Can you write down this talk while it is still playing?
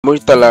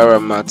Murtala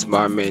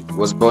Mohammed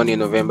was born on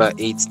November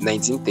 8,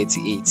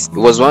 1938. He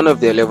was one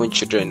of the 11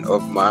 children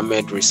of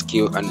Mohammed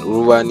Rescue and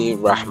Ruwani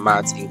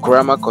Rahmat in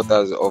Kurama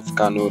quarters of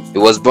Kano. He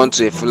was born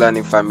to a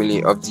Fulani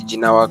family of the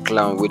Jinawa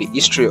clan with a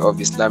history of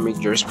Islamic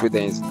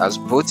jurisprudence, as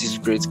both his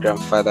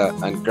great-grandfather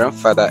and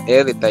grandfather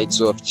held the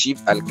title of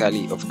Chief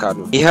Alkali of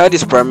Kano. He had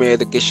his primary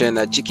education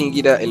at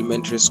Chikingida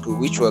Elementary School,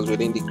 which was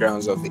within the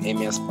grounds of the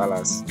Emir's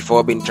Palace,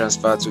 before being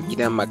transferred to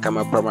Gidan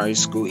Makama Primary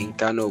School in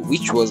Kano,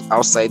 which was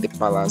outside the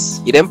palace.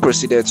 He then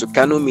proceeded to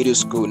Kano Middle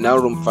School, now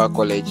Rumfa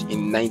College,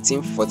 in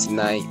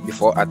 1949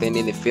 before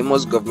attending the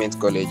famous government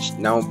college,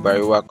 now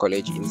Bariwa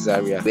College in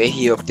Zaria, where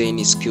he obtained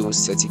his skills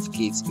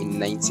certificate in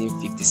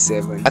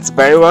 1957. At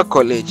Bariwa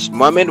College,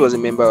 Mohammed was a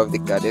member of the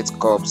Cadet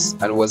Corps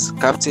and was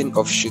captain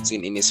of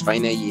shooting in his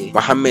final year.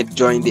 Mohammed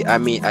joined the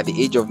army at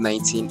the age of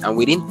 19, and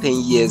within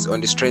 10 years,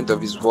 on the strength of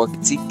his work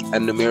ethic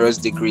and numerous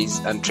degrees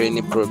and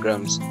training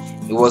programs,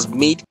 he was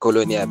made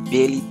colonel,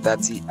 barely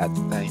 30 at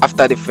the time.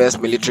 After the first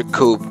military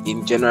coup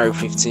in January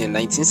 15,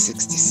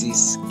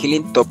 1966,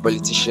 killing top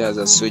politicians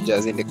and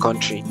soldiers in the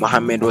country,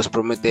 Mohammed was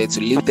promoted to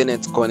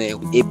Lieutenant Colonel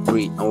in April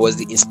and was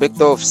the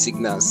Inspector of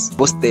Signals,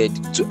 posted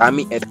to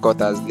Army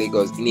Headquarters,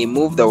 Lagos, in a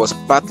move that was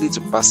partly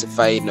to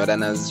pacify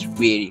Northerners'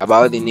 weary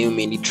about the new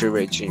military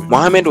regime.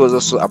 Mohammed was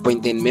also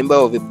appointed member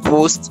of a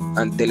Post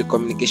and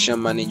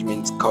Telecommunication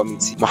Management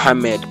Committee.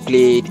 Mohammed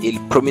played a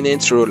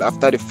prominent role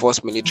after the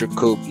first military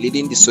coup,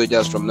 leading the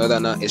soldiers from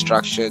northern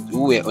extraction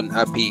who were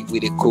unhappy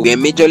with the coup, where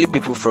majorly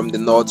people from the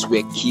north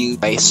were killed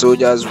by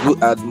soldiers who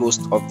had most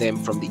of them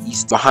from the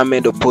east.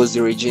 Mohammed opposed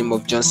the regime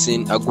of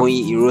Johnson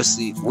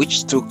Aguiyi-Ironsi,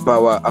 which took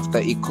power after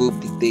a coup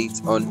dictate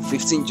on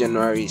 15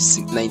 January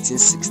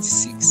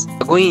 1966.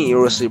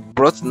 Aguiyi-Ironsi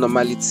brought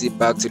normality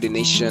back to the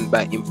nation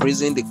by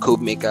imprisoning the coup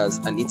makers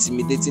and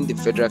intimidating the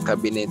federal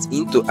cabinet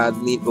into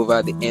handing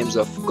over the arms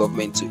of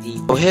government to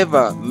him.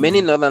 However,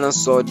 many northerners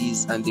saw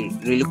this and the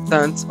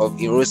reluctance of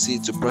Ironsi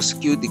to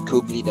prosecute the coup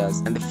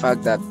leaders and the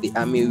fact that the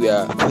army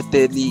were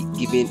purportedly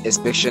given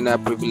exceptional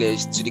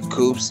privilege to the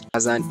coups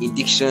as an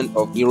indication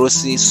of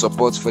Ironsi's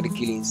support for the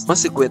killings.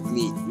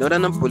 Consequently,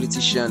 northern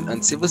politicians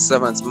and civil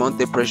servants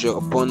mounted pressure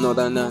upon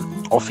northern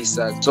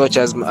officers such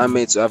as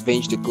Mohammed to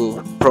avenge the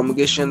coup.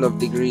 Promulgation of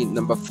Decree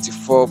number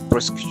 54,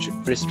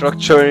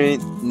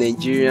 restructuring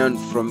Nigerian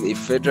from a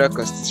federal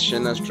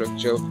constitutional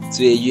structure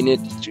to a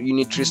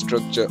unitary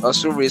structure,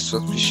 also raised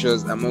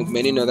suspicions among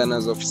many northern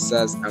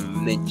officers, and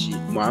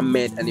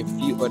Mohammed and a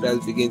few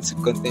others began to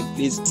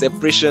contemplate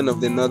separation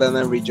of the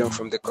northern region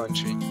from the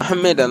country.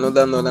 Mohammed,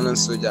 another northern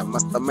soldier,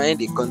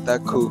 masterminded a counter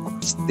coup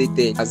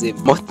stated as a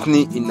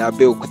mutiny in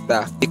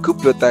Abeokuta. The coup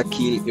plotter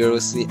killed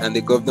Ironsi and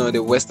the governor of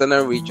the western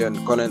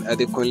region, Colonel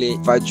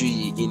Adekunle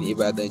Fajuyi, in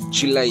Ibadan,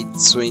 July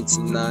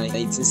 29,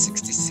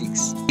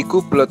 1966. The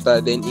coup plotter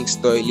then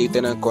installed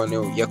Lieutenant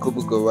Colonel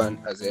Yakubu Gowon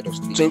as head of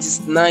state.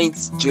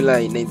 29th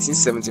July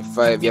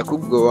 1975,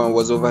 Yakubu Gowon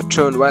was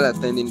overthrown while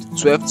attending the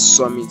 12th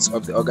summit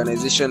of the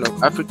Organization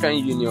of African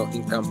Union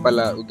in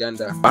Kampala,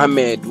 Uganda.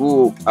 Mohammed,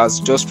 who has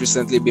just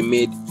recently been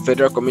made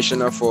Federal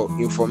Commissioner for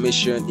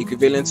Information,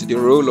 equivalent to the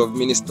role of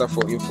Minister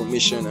for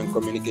Information and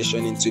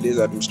Communication in today's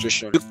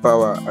administration, took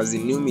power as the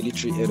new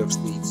military head of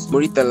state.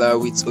 Murtala,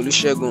 with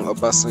Olusegun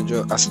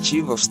Obasanjo as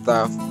Chief of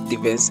Staff,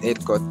 Defense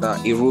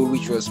Headquarters, a role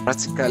which was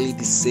practically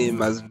the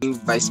same as being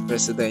Vice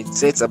President,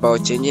 set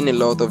about changing a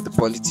lot of the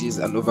policies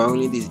and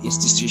overhauling the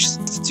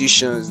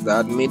institutions that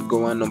had made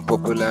Gowon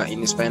unpopular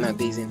in his final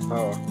days in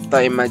power.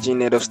 After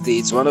emerging head of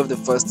state, one of the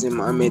first things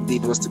Mohammed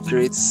did was to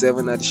create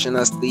 7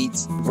 additional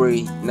states in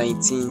February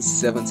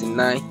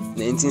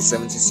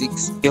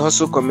 1976. He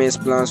also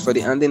commenced plans for the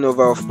handing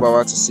over of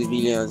power to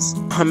civilians.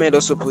 Mohammed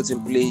also put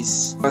in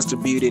place plans to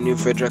build a new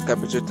federal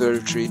capital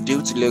territory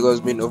due to Lagos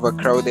being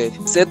overcrowded.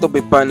 He set up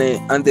a panel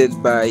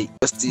handled by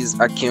Justice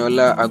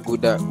Akinola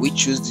Aguda, which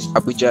chose the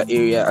Abuja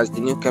area as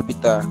the new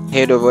capital,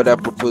 ahead of other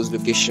proposed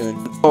locations.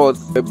 On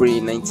 3rd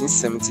February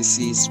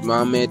 1976,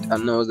 Mohammed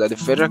announced that the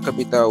federal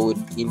capital would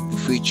in the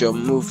future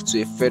move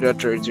to a federal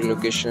territory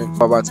location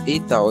of about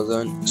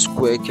 8,000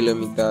 square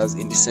kilometers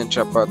in the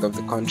central part of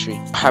the country.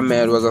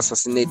 Mohammed was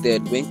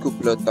assassinated when coup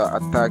plotter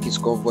attacked his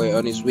convoy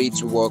on his way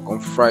to work on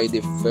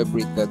Friday,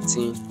 February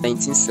 13,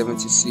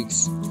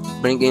 1976,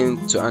 bringing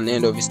to an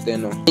end of his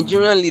tenure.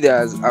 Nigerian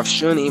leaders have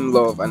shown him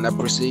love and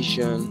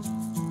appreciation.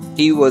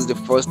 He was the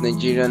first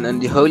Nigerian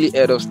and the only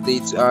head of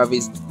state to have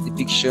his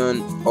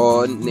depiction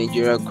on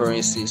Nigerian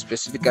currency,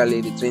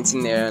 specifically the 20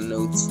 naira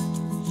notes.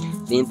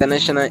 The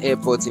international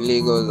airport in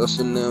Lagos,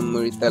 also known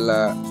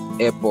Murtala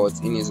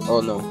Airport, in his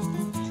honor.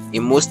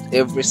 In most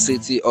every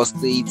city or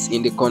state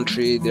in the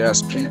country, there are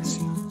streets,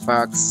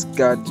 parks,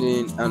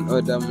 gardens, and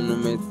other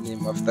monuments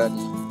named after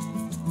him.